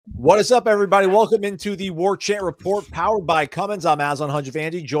What is up, everybody? Welcome into the Warchant Report, powered by Cummins. I'm Aslan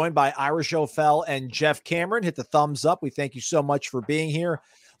Hunjavandy, joined by Irish O'Fell and Jeff Cameron. Hit the thumbs up. We thank you so much for being here.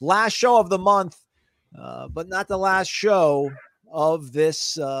 Last show of the month, but not the last show of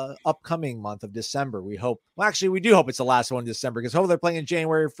this upcoming month of December. We hope. Well, actually, we do hope it's the last one in December, because hopefully they're playing in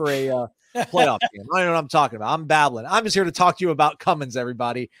January for a playoff game. I don't know what I'm talking about. I'm babbling. I'm just here to talk to you about Cummins,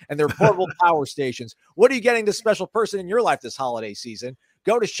 everybody, and their portable power stations. What are you getting this special person in your life this holiday season?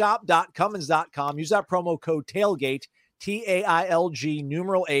 Go to shop.cummins.com. Use that promo code TAILGATE, TAILG,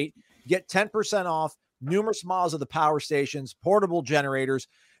 numeral 8. Get 10% off numerous models of the power stations, portable generators,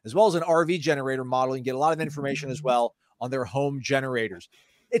 as well as an RV generator model. You can get a lot of information as well on their home generators.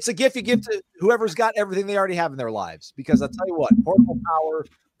 It's a gift you give to whoever's got everything they already have in their lives, because I'll tell you what, portable power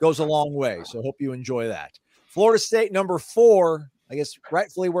goes a long way. So hope you enjoy that. Florida State, number 4, I guess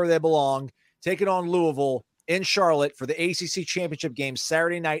rightfully where they belong, taking on Louisville in Charlotte for the ACC championship game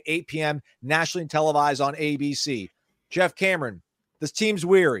Saturday night, 8 p.m., nationally televised on ABC. Jeff Cameron, this team's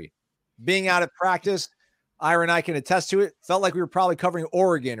weary. Being out of practice, Ira and I can attest to it. Felt like we were probably covering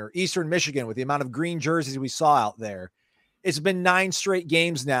Oregon or Eastern Michigan with the amount of green jerseys we saw out there. It's been 9 straight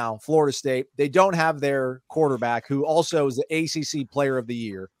games now, Florida State. They don't have their quarterback, who also is the ACC Player of the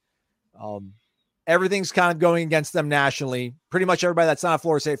Year. Everything's kind of going against them nationally. Pretty much everybody that's not a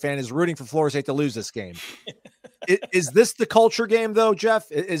Florida State fan is rooting for Florida State to lose this game. Is this the culture game, though,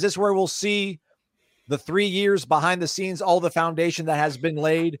 Jeff? Is this where we'll see the 3 years behind the scenes, all the foundation that has been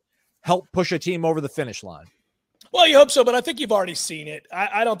laid, help push a team over the finish line? Well, you hope so, but I think you've already seen it.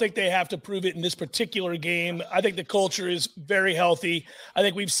 I don't think they have to prove it in this particular game. I think the culture is very healthy. I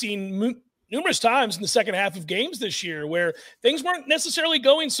think we've seen numerous times in the second half of games this year where things weren't necessarily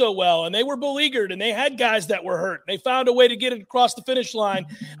going so well, and they were beleaguered, and they had guys that were hurt. They found a way to get it across the finish line.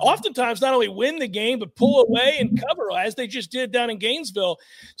 Oftentimes, not only win the game, but pull away and cover, as they just did down in Gainesville.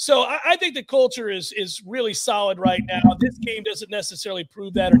 So I think the culture is really solid right now. This game doesn't necessarily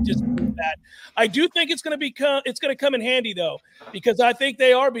prove that or disprove that. I do think it's going to come in handy, though, because I think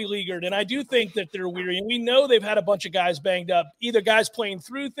they are beleaguered, and I do think that they're weary. And we know they've had a bunch of guys banged up, either guys playing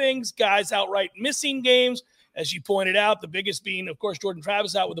through things, guys outright missing games, as you pointed out, the biggest being, of course, Jordan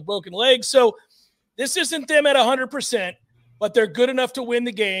Travis out with a broken leg. So this isn't them at 100%, but they're good enough to win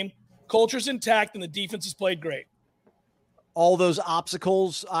the game. Culture's intact, and the defense has played great. All those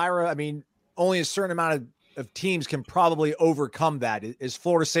obstacles, Ira, I mean, only a certain amount of teams can probably overcome that. Is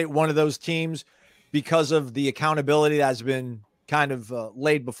Florida State one of those teams because of the accountability that has been kind of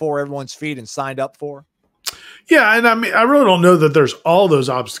laid before everyone's feet and signed up for? Yeah, and I mean, I really don't know that there's all those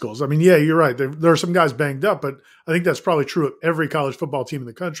obstacles. I mean, yeah, you're right. There are some guys banged up, but I think that's probably true of every college football team in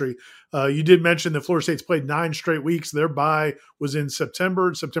the country. You did mention that Florida State's played 9 straight weeks. Their bye was in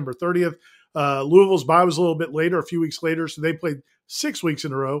September 30th. Louisville's bye was a little bit later, a few weeks later, so they played 6 weeks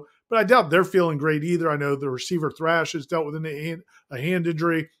in a row. But I doubt they're feeling great either. I know the receiver Thrash has dealt with a hand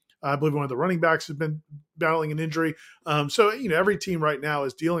injury. I believe one of the running backs has been battling an injury. So, every team right now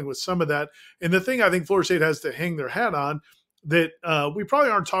is dealing with some of that. And the thing I think Florida State has to hang their hat on that we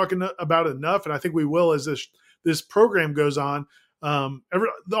probably aren't talking about enough, and I think we will as this program goes on.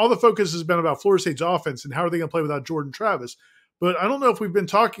 All the focus has been about Florida State's offense and how are they going to play without Jordan Travis. But I don't know if we've been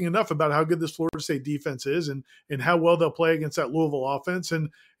talking enough about how good this Florida State defense is and how well they'll play against that Louisville offense and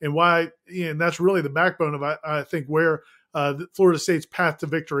why, and that's really the backbone of, I think, where Florida State's path to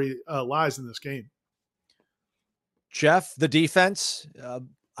victory lies in this game. Jeff, the defense,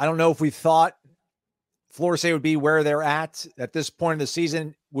 I don't know if we thought Florida State would be where they're at this point in the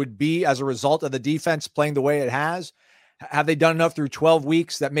season would be as a result of the defense playing the way it has. Have they done enough through 12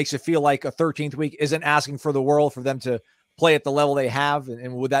 weeks that makes it feel like a 13th week isn't asking for the world for them to play at the level they have?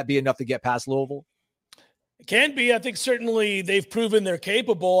 And would that be enough to get past Louisville? It can be. I think certainly they've proven they're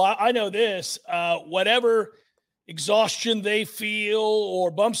capable. I know this, whatever exhaustion they feel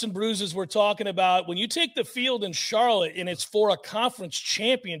or bumps and bruises we're talking about, when you take the field in Charlotte and it's for a conference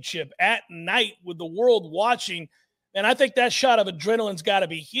championship at night with the world watching, and I think that shot of adrenaline's got to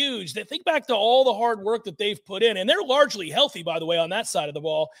be huge. Think back to all the hard work that they've put in, and they're largely healthy, by the way, on that side of the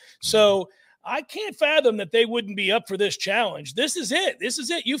ball. So I can't fathom that they wouldn't be up for this challenge. This is it. This is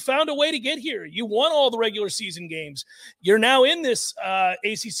it. You found a way to get here. You won all the regular season games. You're now in this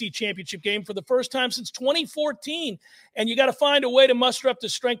ACC championship game for the first time since 2014, and you got to find a way to muster up the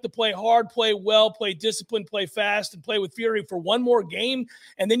strength to play hard, play well, play disciplined, play fast, and play with fury for one more game,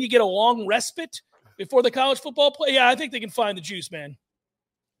 and then you get a long respite before the college football play. Yeah, I think they can find the juice, man.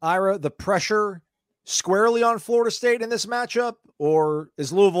 Ira, the pressure squarely on Florida State in this matchup, or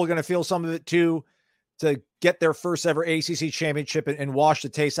is Louisville going to feel some of it too to get their first ever ACC championship and wash the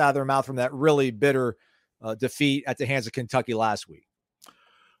taste out of their mouth from that really bitter defeat at the hands of Kentucky last week?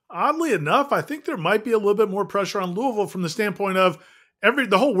 Oddly enough, I think there might be a little bit more pressure on Louisville from the standpoint of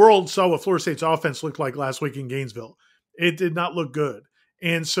the whole world saw what Florida State's offense looked like last week in Gainesville. It did not look good.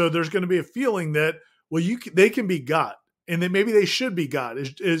 And so there's going to be a feeling that, well, they can be got, and then maybe they should be got.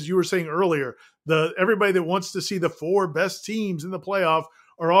 As you were saying earlier, everybody that wants to see the 4 best teams in the playoff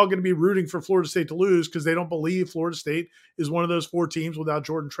are all going to be rooting for Florida State to lose because they don't believe Florida State is one of those 4 teams without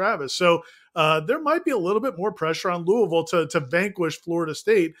Jordan Travis. So there might be a little bit more pressure on Louisville to vanquish Florida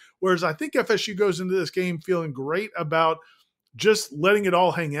State, whereas I think FSU goes into this game feeling great about just letting it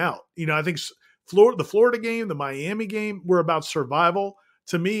all hang out. I think the Florida game, the Miami game, were about survival.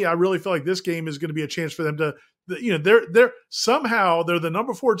 To me, I really feel like this game is going to be a chance for them to, they're somehow they're the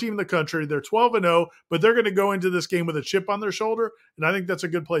number 4 team in the country. They're 12-0, but they're going to go into this game with a chip on their shoulder, and I think that's a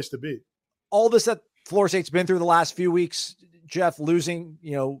good place to be. All this that Florida State's been through the last few weeks, Jeff, losing,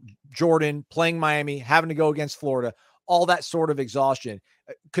 Jordan, playing Miami, having to go against Florida, all that sort of exhaustion.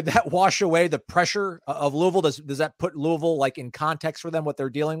 Could that wash away the pressure of Louisville? Does that put Louisville like in context for them, what they're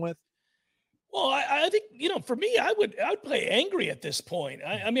dealing with? Well, I think, for me, I would play angry at this point.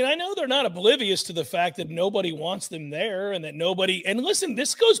 I mean, I know they're not oblivious to the fact that nobody wants them there and that nobody – and listen,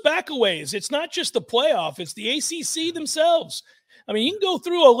 this goes back a ways. It's not just the playoff. It's the ACC themselves. I mean, you can go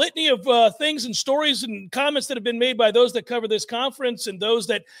through a litany of things and stories and comments that have been made by those that cover this conference and those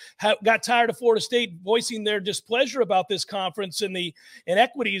that got tired of Florida State voicing their displeasure about this conference and the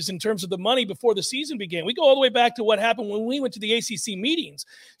inequities in terms of the money before the season began. We go all the way back to what happened when we went to the ACC meetings.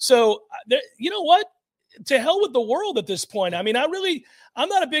 So, you know what? To hell with the world at this point. I mean, I'm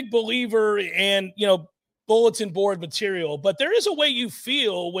not a big believer in, bulletin board material, but there is a way you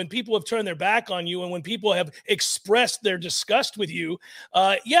feel when people have turned their back on you and when people have expressed their disgust with you.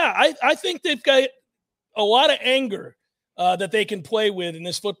 I think they've got a lot of anger that they can play with in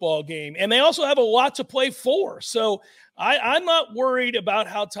this football game. And they also have a lot to play for. So I'm not worried about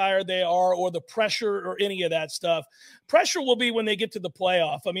how tired they are or the pressure or any of that stuff. Pressure will be when they get to the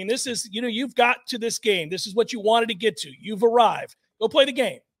playoff. I mean, this is, you've got to this game. This is what you wanted to get to. You've arrived. Go play the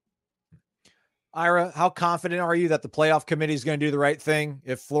game. Ira, how confident are you that the playoff committee is going to do the right thing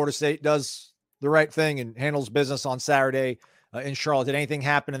if Florida State does the right thing and handles business on Saturday in Charlotte? Did anything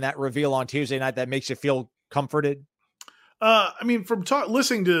happen in that reveal on Tuesday night that makes you feel comforted? I mean, from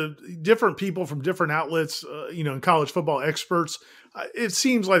listening to different people from different outlets, and college football experts, it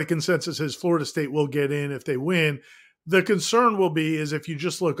seems like the consensus is Florida State will get in if they win. The concern will be is if you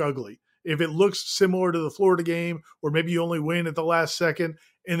just look ugly, if it looks similar to the Florida game, or maybe you only win at the last second,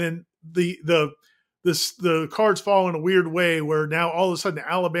 and then the cards fall in a weird way where now all of a sudden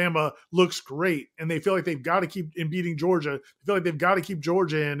Alabama looks great and they feel like they've got to keep in beating Georgia. They feel like they've got to keep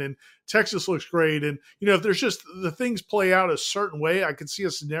Georgia in, and Texas looks great. And, if there's just the things play out a certain way, I could see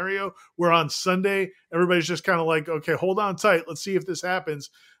a scenario where on Sunday, everybody's just kind of like, okay, hold on tight. Let's see if this happens.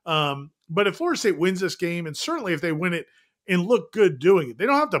 But if Florida State wins this game, and certainly if they win it and look good doing it, they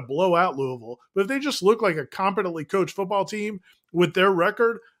don't have to blow out Louisville, but if they just look like a competently coached football team with their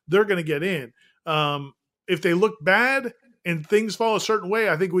record, they're going to get in. If they look bad and things fall a certain way,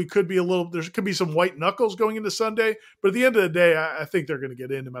 I think there could be some white knuckles going into Sunday, but at the end of the day, I think they're going to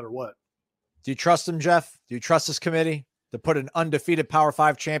get in no matter what. Do you trust them, Jeff? Do you trust this committee to put an undefeated Power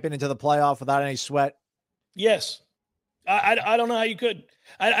 5 champion into the playoff without any sweat? Yes. I don't know how you could.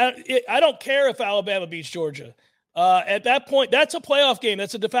 I don't care if Alabama beats Georgia. At that point, that's a playoff game.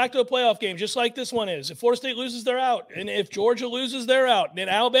 That's a de facto playoff game, just like this one is. If Florida State loses, they're out. And if Georgia loses, they're out. And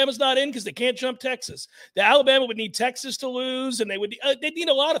Alabama's not in because they can't jump Texas. The Alabama would need Texas to lose, and they'd need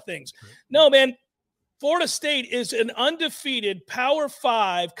a lot of things. No, man, Florida State is an undefeated Power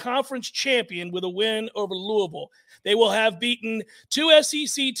 5 conference champion with a win over Louisville. They will have beaten 2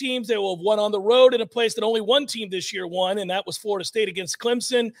 SEC teams. They will have won on the road in a place that only one team this year won, and that was Florida State against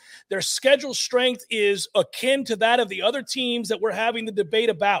Clemson. Their schedule strength is akin to that of the other teams that we're having the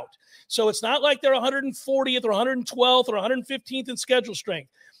debate about. So it's not like they're 140th or 112th or 115th in schedule strength.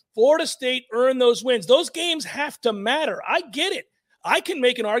 Florida State earned those wins. Those games have to matter. I get it. I can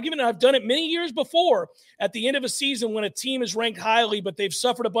make an argument, and I've done it many years before, at the end of a season when a team is ranked highly, but they've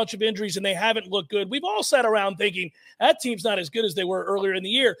suffered a bunch of injuries and they haven't looked good. We've all sat around thinking that team's not as good as they were earlier in the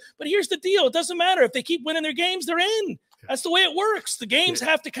year. But here's the deal. It doesn't matter. If they keep winning their games, they're in. That's the way it works. The games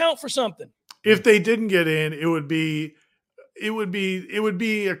have to count for something. If they didn't get in, it would be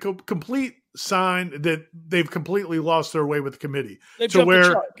a complete sign that they've completely lost their way with the committee to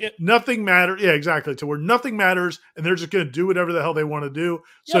where nothing matters. Yeah, exactly. To where nothing matters and they're just going to do whatever the hell they want to do.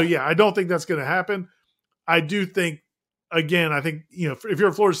 So I don't think that's going to happen. I do think, again, if you're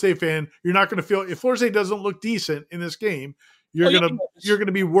a Florida State fan, you're not going to feel, if Florida State doesn't look decent in this game, you're going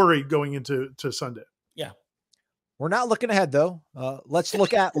to be worried going into Sunday. Yeah. We're not looking ahead, though. Let's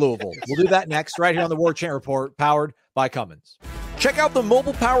look at Louisville. We'll do that next, right here on the Warchant Report, powered by Cummins. Check out the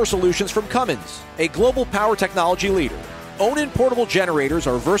mobile power solutions from Cummins, a global power technology leader. Own-in portable generators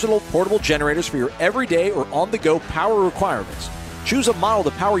are versatile portable generators for your everyday or on-the-go power requirements. Choose a model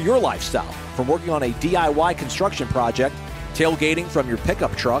to power your lifestyle, from working on a DIY construction project, tailgating from your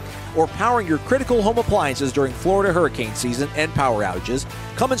pickup truck, or powering your critical home appliances during Florida hurricane season and power outages.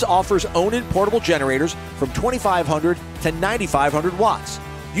 Cummins offers own-in portable generators from 2,500 to 9,500 watts.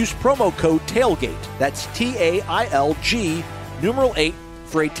 Use promo code TAILGATE, that's TAILG, numeral 8,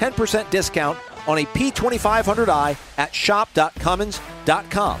 for a 10% discount on a P2500i at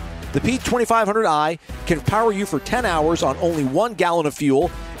shop.cummins.com. The P2500i can power you for 10 hours on only 1 gallon of fuel,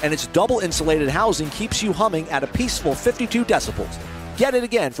 and its double insulated housing keeps you humming at a peaceful 52 decibels. Get it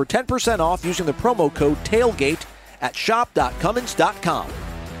again for 10% off using the promo code TAILGATE at shop.cummins.com.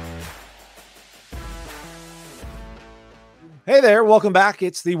 Hey there, welcome back.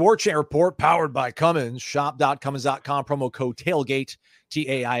 It's the Warchant Report powered by Cummins. Shop.cummins.com, promo code TAILGATE,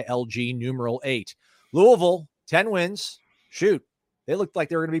 TAILG, numeral 8. Louisville, 10 wins. Shoot, they looked like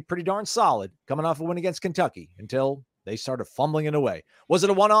they were going to be pretty darn solid coming off a win against Kentucky until they started fumbling it away. Was it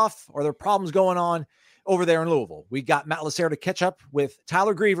a one-off, or are there problems going on over there in Louisville? We got Matt Lacerda to catch up with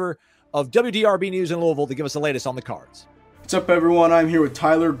Tyler Griever of WDRB News in Louisville to give us the latest on the Cards. What's up, everyone? I'm here with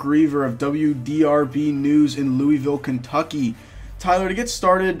Tyler Griever of WDRB News in Louisville, Kentucky. Tyler, to get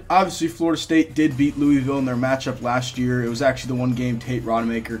started, obviously Florida State did beat Louisville in their matchup last year. It was actually the one game Tate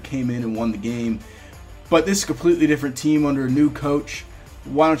Rodemaker came in and won the game. But this is a completely different team under a new coach.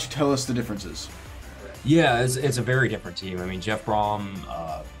 Why don't you tell us the differences? Yeah, it's a very different team. I mean, Jeff Brom,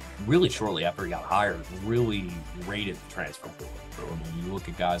 really shortly after he got hired, really rated the transfer portal. When you look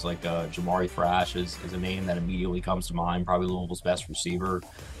at guys like Jamari Thrash is a name that immediately comes to mind, probably Louisville's best receiver.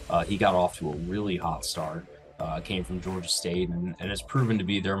 He got off to a really hot start, came from Georgia State, and has proven to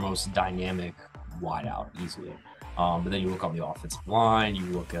be their most dynamic wideout easily. But then you look on the offensive line, you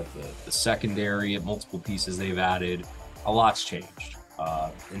look at the secondary, at multiple pieces they've added. A lot's changed.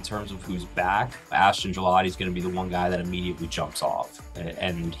 In terms of who's back, Ashton Gelati is going to be the one guy that immediately jumps off.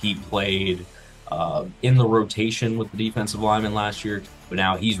 And he played in the rotation with the defensive lineman last year, but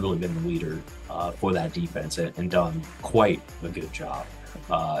now he's really been the leader for that defense and done quite a good job.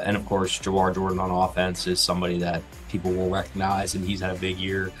 And of course, Jawar Jordan on offense is somebody that people will recognize, and he's had a big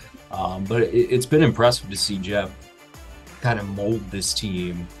year. But it's been impressive to see Jeff kind of mold this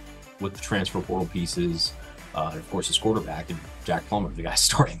team with the transfer portal pieces. And of course, his quarterback, and Jack Plummer, the guy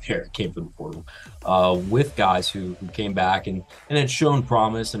starting there, came from the portal, with guys who came back and had shown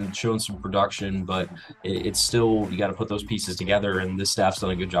promise and had shown some production, but it's still, you got to put those pieces together, and this staff's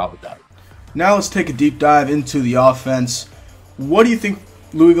done a good job with that. Now let's take a deep dive into the offense. What do you think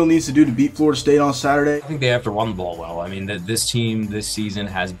Louisville needs to do to beat Florida State on Saturday? I think they have to run the ball well. I mean, this team this season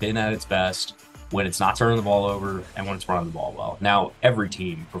has been at its best when it's not turning the ball over and when it's running the ball well. Now, every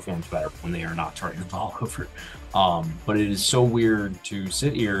team performs better when they are not turning the ball over. But it is so weird to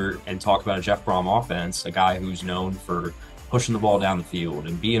sit here and talk about a Jeff Brom offense, a guy who's known for pushing the ball down the field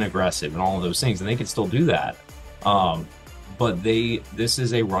and being aggressive and all of those things, and they can still do that. But this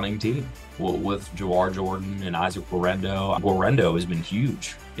is a running team with Jawar Jordan and Isaac Guarendo. Guarendo has been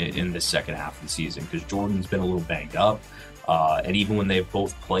huge in this second half of the season because Jordan's been a little banged up. And even when they've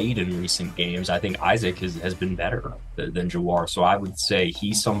both played in recent games, I think Isaac has been better than Jawar. So I would say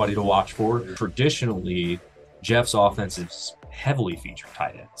he's somebody to watch for. Traditionally, Jeff's offense is heavily featured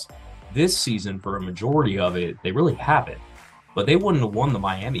tight ends. This season, for a majority of it, they really haven't. But they wouldn't have won the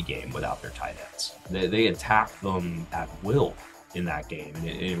Miami game without their tight ends. They attacked them at will in that game, and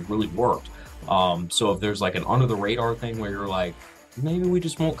it really worked. So if there's like an under-the-radar thing where you're like, maybe we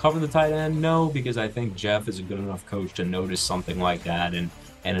just won't cover the tight end. No, because I think Jeff is a good enough coach to notice something like that and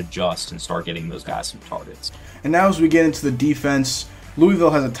adjust and start getting those guys some targets. And now as we get into the defense,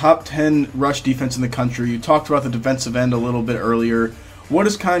 Louisville has a top 10 rush defense in the country. You talked about the defensive end a little bit earlier. What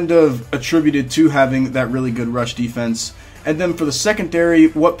is kind of attributed to having that really good rush defense? And then for the secondary,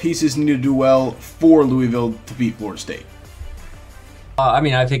 what pieces need to do well for Louisville to beat Florida State?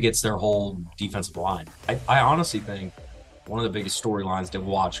 I think it's their whole defensive line. I honestly think one of the biggest storylines to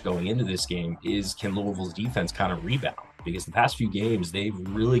watch going into this game is, can Louisville's defense kind of rebound? Because the past few games, they've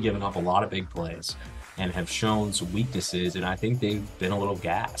really given up a lot of big plays and have shown some weaknesses, and I think they've been a little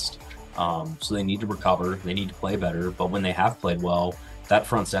gassed. So they need to recover. They need to play better. But when they have played well, that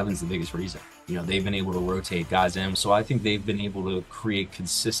front seven's the biggest reason. You know, they've been able to rotate guys in. So I think they've been able to create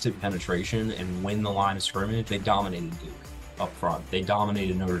consistent penetration and win the line of scrimmage. They dominated Duke up front. They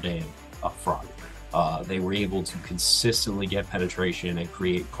dominated Notre Dame up front. They were able to consistently get penetration and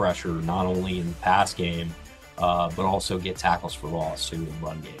create pressure, not only in the pass game, but also get tackles for loss too in the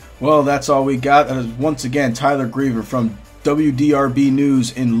run game. Well, that's all we got. Once again, Tyler Griever from WDRB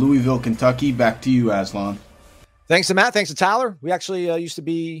News in Louisville, Kentucky. Back to you, Aslan. Thanks to Matt. Thanks to Tyler. We actually used to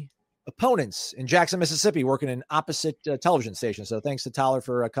be opponents in Jackson, Mississippi, working in opposite television stations. So thanks to Tyler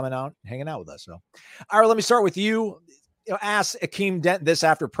for coming out and hanging out with us. So, all right, let me start with you. Ask Akeem Dent this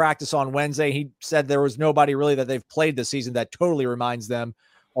after practice on Wednesday. He said there was nobody really that they've played this season that totally reminds them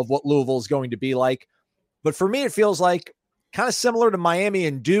of what Louisville is going to be like. But for me, it feels like kind of similar to Miami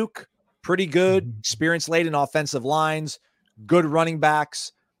and Duke. Pretty good, experience late in offensive lines, good running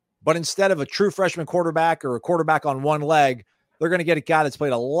backs. But instead of a true freshman quarterback or a quarterback on one leg, they're going to get a guy that's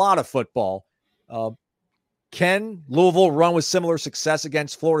played a lot of football. Can Louisville run with similar success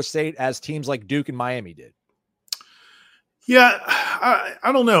against Florida State as teams like Duke and Miami did? Yeah,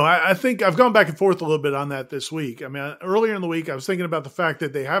 I don't know. I think I've gone back and forth a little bit on that this week. I mean, earlier in the week, I was thinking about the fact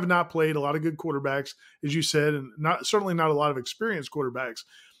that they have not played a lot of good quarterbacks, as you said, and certainly not a lot of experienced quarterbacks.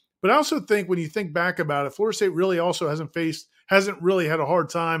 But I also think when you think back about it, Florida State really also hasn't really had a hard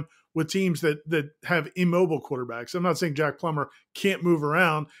time with teams that have immobile quarterbacks. I'm not saying Jack Plummer can't move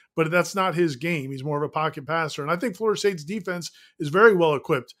around, but that's not his game. He's more of a pocket passer. And I think Florida State's defense is very well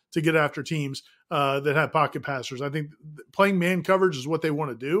equipped to get after teams that have pocket passers. I think playing man coverage is what they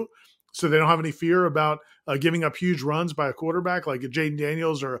want to do, so they don't have any fear about giving up huge runs by a quarterback like a Jaden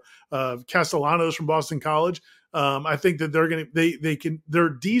Daniels or Castellanos from Boston College. I think that they're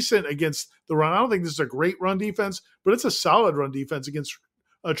decent against the run. I don't think this is a great run defense, but it's a solid run defense against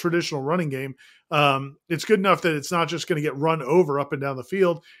a traditional running game. It's good enough that it's not just going to get run over up and down the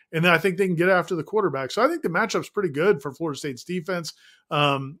field. And then I think they can get after the quarterback. So I think the matchup's pretty good for Florida State's defense.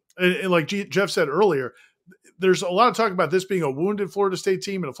 And like Jeff said earlier, there's a lot of talk about this being a wounded Florida State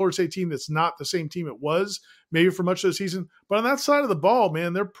team and a Florida State team that's not the same team it was maybe for much of the season. But on that side of the ball,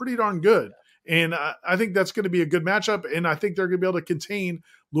 man, they're pretty darn good. And I think that's going to be a good matchup. And I think they're going to be able to contain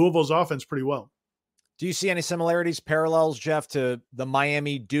Louisville's offense pretty well. Do you see any similarities, parallels, Jeff, to the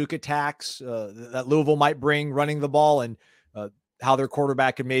Miami Duke attacks that Louisville might bring running the ball, and how their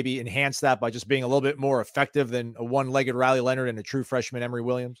quarterback could maybe enhance that by just being a little bit more effective than a one-legged Riley Leonard and a true freshman Emory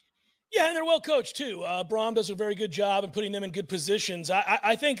Williams? Yeah, and they're well coached too. Braum does a very good job in putting them in good positions.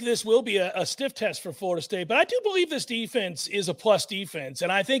 I think this will be a stiff test for Florida State, but I do believe this defense is a plus defense,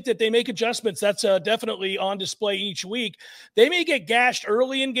 and I think that they make adjustments. That's definitely on display each week. They may get gashed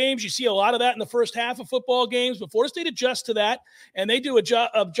early in games. You see a lot of that in the first half of football games, but Florida State adjusts to that, and they do a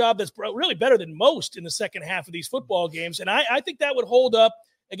job that's really better than most in the second half of these football games, and I think that would hold up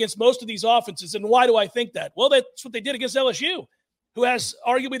against most of these offenses. And why do I think that? Well, that's what they did against LSU, who has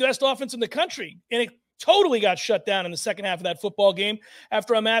arguably the best offense in the country. And it totally got shut down in the second half of that football game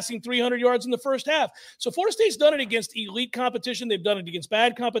after amassing 300 yards in the first half. So Florida State's done it against elite competition. They've done it against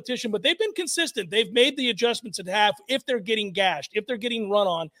bad competition, but they've been consistent. They've made the adjustments at half. If they're getting gashed, if they're getting run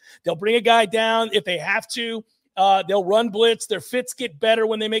on, they'll bring a guy down if they have to. They'll run blitz. Their fits get better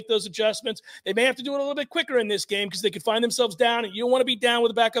when they make those adjustments. They may have to do it a little bit quicker in this game because they could find themselves down, and you don't want to be down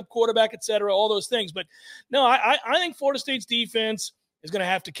with a backup quarterback, et cetera, all those things. But no, I think Florida State's defense is going to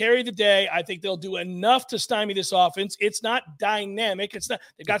have to carry the day. I think they'll do enough to stymie this offense. It's not dynamic. It's not.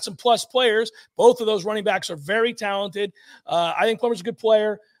 They've got some plus players. Both of those running backs are very talented. I think Plummer's a good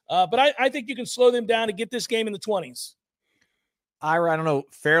player, but I think you can slow them down to get this game in the 20s. Ira, I don't know,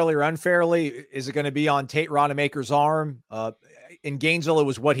 fairly or unfairly, is it going to be on Tate Rodemaker's arm? In Gainesville, it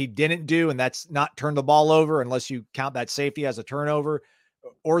was what he didn't do, and that's not turn the ball over unless you count that safety as a turnover.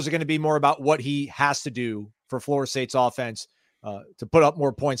 Or is it going to be more about what he has to do for Florida State's offense to put up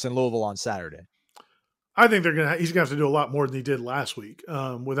more points than Louisville on Saturday? I think he's going to have to do a lot more than he did last week,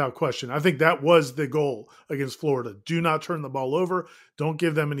 without question. I think that was the goal against Florida. Do not turn the ball over. Don't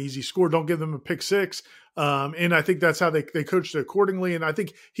give them an easy score. Don't give them a pick six. And I think that's how they coached it accordingly. And I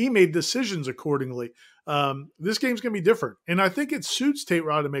think he made decisions accordingly. This game's going to be different. And I think it suits Tate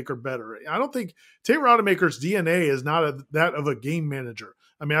Rodemaker better. I don't think Tate Rodemaker's DNA is not that of a game manager.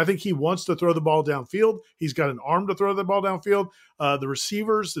 I mean, I think he wants to throw the ball downfield. He's got an arm to throw the ball downfield. The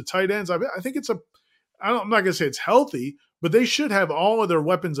receivers, the tight ends, I think I'm not going to say it's healthy, but they should have all of their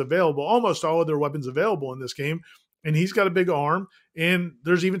weapons available, almost all of their weapons available in this game. And he's got a big arm. And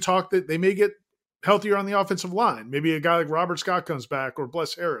there's even talk that they may get healthier on the offensive line. Maybe a guy like Robert Scott comes back, or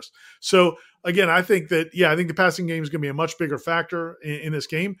Bless Harris. So again, I think the passing game is going to be a much bigger factor in this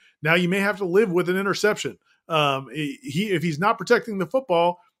game. Now you may have to live with an interception. If he's not protecting the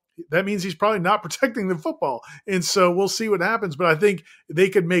football, that means he's probably not protecting the football. And so we'll see what happens. But I think they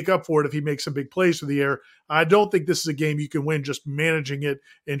could make up for it if he makes some big plays through the air. I don't think this is a game you can win just managing it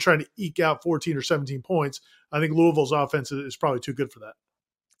and trying to eke out 14 or 17 points. I think Louisville's offense is probably too good for that.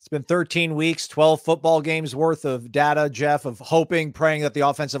 It's been 13 weeks, 12 football games worth of data, Jeff, of hoping, praying that the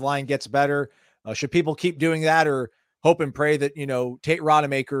offensive line gets better. Should people keep doing that, or hope and pray that, Tate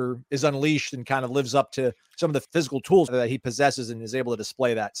Rodemaker is unleashed and kind of lives up to some of the physical tools that he possesses and is able to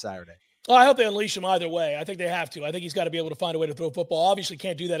display that Saturday? Well, I hope they unleash him either way. I think they have to. I think he's got to be able to find a way to throw football. Obviously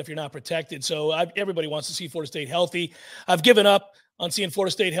can't do that if you're not protected. So everybody wants to see Florida State healthy. I've given up on seeing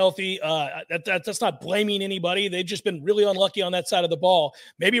Florida State healthy. That's not blaming anybody. They've just been really unlucky on that side of the ball.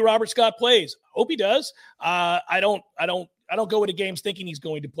 Maybe Robert Scott plays. Hope he does. I don't go into games thinking he's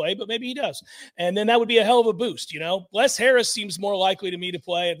going to play, but maybe he does. And then that would be a hell of a boost. Bless Harris seems more likely to me to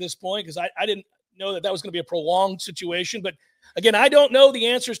play at this point, because I didn't know that was going to be a prolonged situation. But again, I don't know the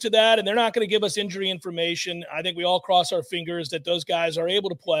answers to that, and they're not going to give us injury information. I think we all cross our fingers that those guys are able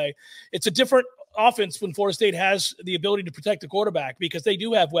to play. It's a different offense when Florida State has the ability to protect the quarterback, because they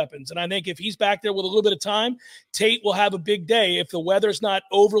do have weapons. And I think if he's back there with a little bit of time, Tate will have a big day. If the weather's not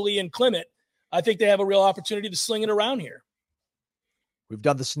overly inclement, I think they have a real opportunity to sling it around here. We've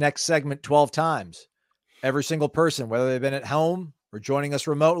done this next segment 12 times. Every single person, whether they've been at home or joining us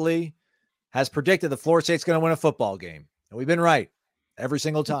remotely, has predicted that Florida State's going to win a football game. And we've been right every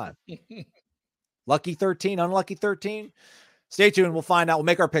single time. Lucky 13, unlucky 13. Stay tuned. We'll find out. We'll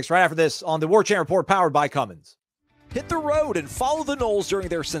make our picks right after this on the Warchant Report, powered by Cummins. Hit the road and follow the Knowles during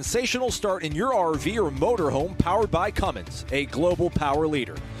their sensational start in your RV or motorhome, powered by Cummins, a global power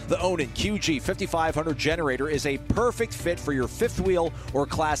leader. The Onan QG 5500 generator is a perfect fit for your fifth wheel or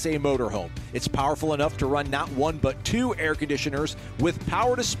Class A motorhome. It's powerful enough to run not one but two air conditioners with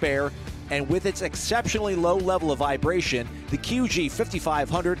power to spare, and with its exceptionally low level of vibration, the QG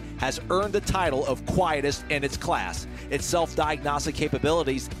 5500 has earned the title of quietest in its class. Its self-diagnostic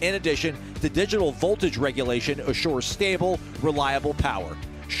capabilities, in addition to digital voltage regulation, assure stable, reliable power.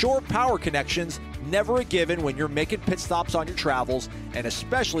 Short power connections, never a given when you're making pit stops on your travels, and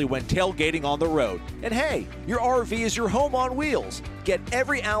especially when tailgating on the road. And hey, your RV is your home on wheels. Get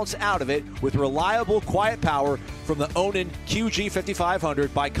every ounce out of it with reliable, quiet power from the Onan QG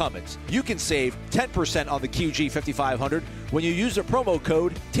 5500 by Cummins. You can save 10% on the QG 5500 when you use the promo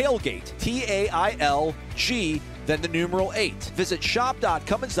code TAILGATE, TAILG, then the numeral 8. Visit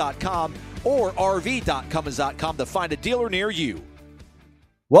shop.cummins.com or rv.cummins.com to find a dealer near you.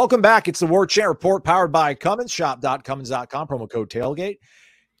 Welcome back. It's the Warchant Report, powered by Cummins, shop.cummins.com, promo code TAILGATE.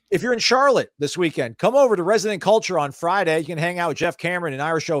 If you're in Charlotte this weekend, come over to Resident Culture on Friday. You can hang out with Jeff Cameron and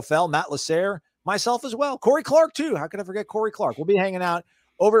Irish O'Fell, Matt Lasser, myself as well. Corey Clark, too. How could I forget Corey Clark? We'll be hanging out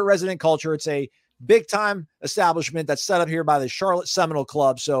over at Resident Culture. It's a big-time establishment that's set up here by the Charlotte Seminole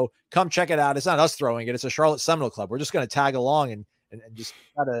Club, so come check it out. It's not us throwing it. It's a Charlotte Seminole Club. We're just going to tag along and just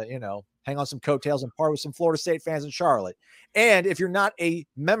try to, hang on some coattails and part with some Florida State fans in Charlotte. And if you're not a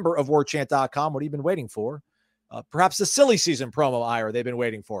member of Warchant.com, what have you been waiting for? Perhaps the silly season promo, Ira, they've been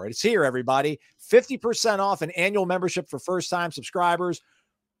waiting for it. It's here, everybody. 50% off an annual membership for first-time subscribers,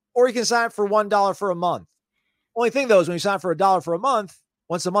 or you can sign up for $1 for a month. Only thing, though, is when you sign up for $1 for a month,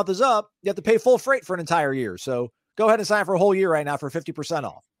 once the month is up, you have to pay full freight for an entire year. So go ahead and sign up for a whole year right now for 50%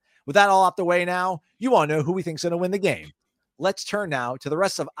 off. With that all out the way now, you want to know who we think's going to win the game. Let's turn now to the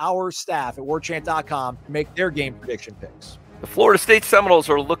rest of our staff at Warchant.com to make their game prediction picks. The Florida State Seminoles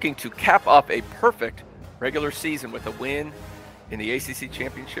are looking to cap off a perfect regular season with a win in the ACC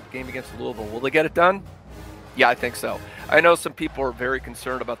championship game against Louisville. Will they get it done? Yeah, I think so. I know some people are very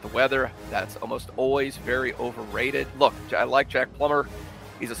concerned about the weather. That's almost always very overrated. Look, I like Jack Plummer.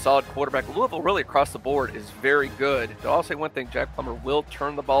 He's a solid quarterback. Louisville really across the board is very good. I'll say one thing, Jack Plummer will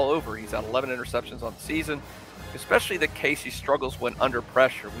turn the ball over. He's had 11 interceptions on the season, especially the case he struggles when under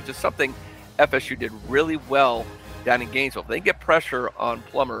pressure, which is something FSU did really well down in Gainesville. If they get pressure on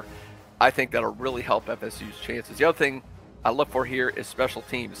Plummer, I think that'll really help FSU's chances. The other thing I look for here is special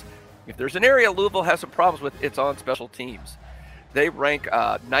teams. If there's an area Louisville has some problems with, it's on special teams. They rank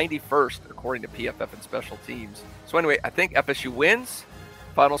 91st according to PFF in special teams. So anyway, I think FSU wins.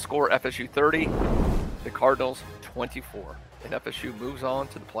 Final score, FSU 30, the Cardinals 24. And FSU moves on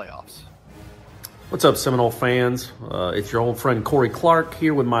to the playoffs. What's up, Seminole fans? It's your old friend Corey Clark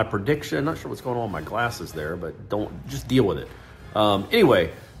here with my prediction. Not sure what's going on with my glasses there, but just deal with it.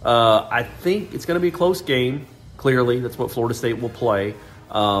 Anyway, I think it's going to be a close game. Clearly, that's what Florida State will play.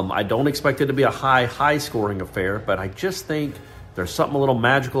 I don't expect it to be a high-scoring affair, but I just think there's something a little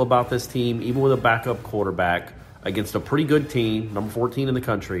magical about this team, even with a backup quarterback, against a pretty good team, number 14 in the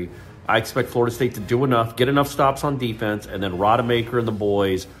country. I expect Florida State to do enough, get enough stops on defense, and then Rodemaker and the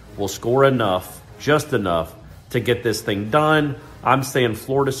boys will score enough, just enough, to get this thing done. I'm saying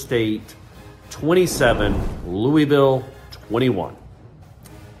Florida State 27, Louisville 21.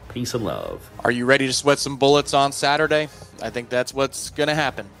 Peace and love. Are you ready to sweat some bullets on Saturday? I think that's what's going to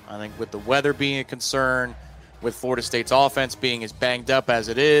happen. I think with the weather being a concern, with Florida State's offense being as banged up as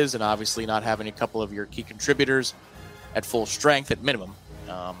it is, and obviously not having a couple of your key contributors at full strength at minimum,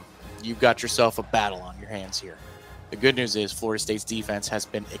 you've got yourself a battle on your hands here. The good news is Florida State's defense has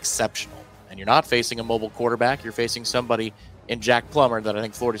been exceptional, and you're not facing a mobile quarterback. You're facing somebody in Jack Plummer that I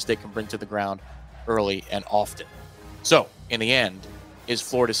think Florida State can bring to the ground early and often. So, in the end, is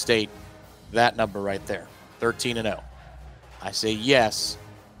Florida State that number right there, 13-0? I say yes,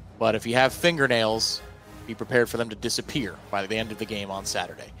 but if you have fingernails, be prepared for them to disappear by the end of the game on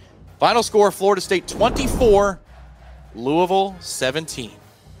Saturday. Final score, Florida State 24, Louisville 17.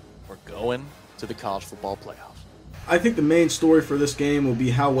 We're going to the college football playoff. I think the main story for this game will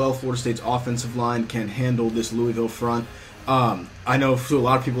be how well Florida State's offensive line can handle this Louisville front. I know to a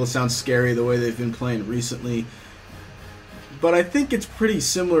lot of people it sounds scary the way they've been playing recently, but I think it's pretty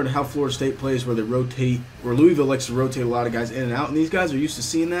similar to how Florida State plays, where they rotate, where Louisville likes to rotate a lot of guys in and out, and these guys are used to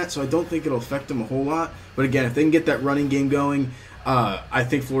seeing that, so I don't think it'll affect them a whole lot. But again, if they can get that running game going, I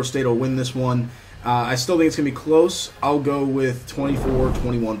think Florida State will win this one. I still think it's going to be close. I'll go with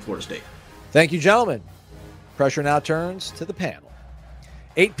 24-21 Florida State. Thank you, gentlemen. Pressure now turns to the panel.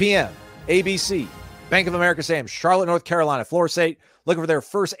 8 p.m., ABC, Bank of America Stadium, Charlotte, North Carolina. Florida State looking for their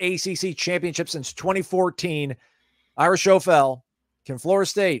first ACC championship since 2014. Irish Schofel, can Florida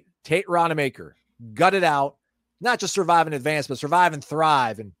State, Tate Rodemaker, gut it out, not just survive and advance, but survive and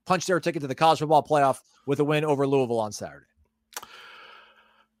thrive and punch their ticket to the college football playoff with a win over Louisville on Saturday?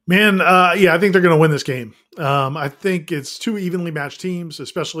 Man, yeah, I think they're going to win this game. I think it's two evenly matched teams,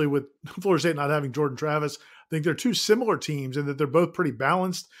 especially with Florida State not having Jordan Travis. I think they're two similar teams in that they're both pretty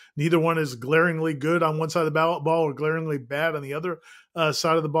balanced. Neither one is glaringly good on one side of the ball or glaringly bad on the other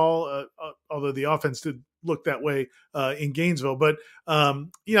side of the ball, although the offense did look that way in Gainesville. But, I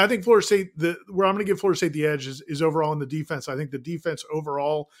think Florida State, where I'm going to give Florida State the edge is overall in the defense. I think the defense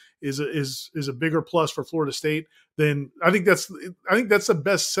overall is a bigger plus for Florida State than I think that's the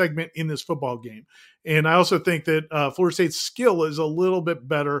best segment in this football game. And I also think that Florida State's skill is a little bit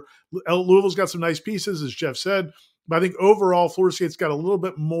better. Louisville's got some nice pieces, as Jeff said, but I think overall Florida State's got a little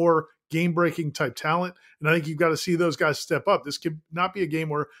bit more game-breaking type talent, and I think you've got to see those guys step up. This could not be a game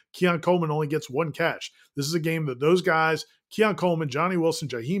where Keon Coleman only gets one catch. This is a game that those guys, Keon Coleman, Johnny Wilson,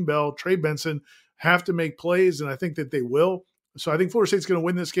 Jaheim Bell, Trey Benson, have to make plays, and I think that they will. So I think Florida State's going to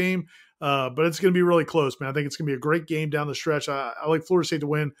win this game, but it's going to be really close, man. I think it's going to be a great game down the stretch. I like Florida State to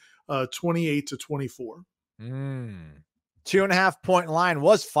win 28-24. 2.5 point line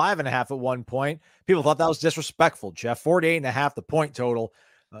was 5.5 at one point. People thought that was disrespectful, Jeff. 48.5 the point total.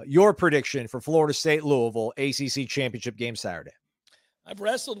 Your prediction for Florida State Louisville ACC championship game Saturday? I've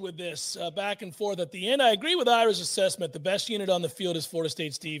wrestled with this back and forth. At the end, I agree with Ira's assessment. The best unit on the field is Florida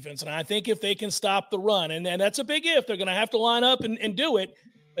State's defense, and I think if they can stop the run, and that's a big if, they're going to have to line up and do it.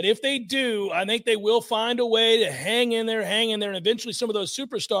 But if they do, I think they will find a way to hang in there, and eventually some of those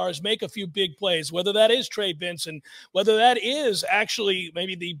superstars make a few big plays, whether that is Trey Benson, whether that is actually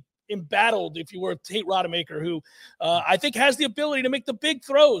maybe the embattled, if you were, Tate Rodemaker, who I think has the ability to make the big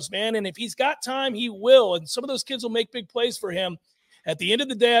throws, man. And if he's got time, he will. And some of those kids will make big plays for him. At the end of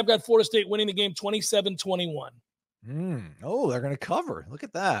the day, I've got Florida State winning the game 27-21. Oh, they're going to cover. Look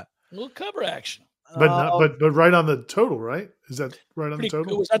at that. A little cover action. But right on the total, right? Is that right on the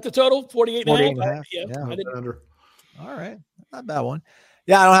total? Was that the total? 48.5? Yeah. Under. All right. Not a bad one.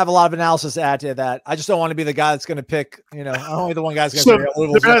 Yeah, I don't have a lot of analysis to add to that. I just don't want to be the guy that's going to pick, I'm only the one guy's going to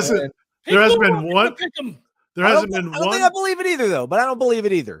pick. There hasn't been one. There hasn't been one. I don't think I believe it either, though. But I don't believe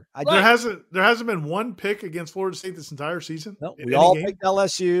it either. There hasn't been one pick against Florida State this entire season. No, we all picked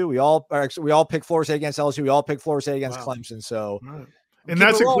LSU. We all picked Florida State against LSU. We all picked Florida State against Clemson. So, right. And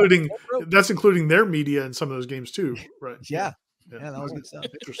that's including their media in some of those games too, right? Yeah, that was good stuff.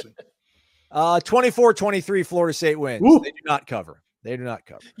 Interesting. 24-23 Florida State wins. Ooh. They do not cover.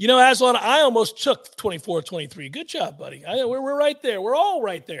 Aslan, I almost took 24-23. Good job, buddy. We're right there. We're all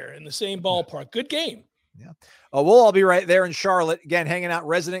right there in the same ballpark. Good game. Yeah. We'll all be right there in Charlotte. Again, hanging out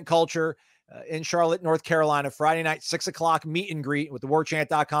Resident Culture in Charlotte, North Carolina, Friday night, 6 o'clock meet and greet with the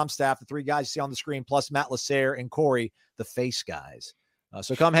Warchant.com staff, the three guys you see on the screen, plus Matt Lasser and Corey, the face guys.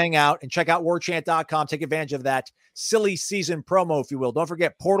 So come hang out and check out Warchant.com. Take advantage of that silly season promo, if you will. Don't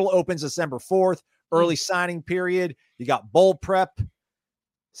forget, portal opens December 4th, early signing period. You got bowl prep,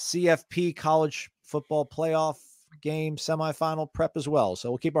 CFP college football playoff game, semifinal prep as well. So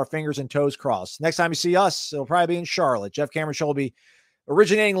we'll keep our fingers and toes crossed. Next time you see us, it'll probably be in Charlotte. Jeff Cameron Show will be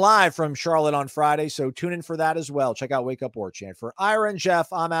originating live from Charlotte on Friday, so tune in for that as well. Check out Wake Up Warchant. For Ira and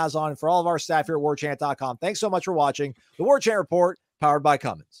Jeff, I'm Azon. For all of our staff here at Warchant.com, thanks so much for watching the Warchant Report, powered by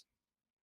Cummins.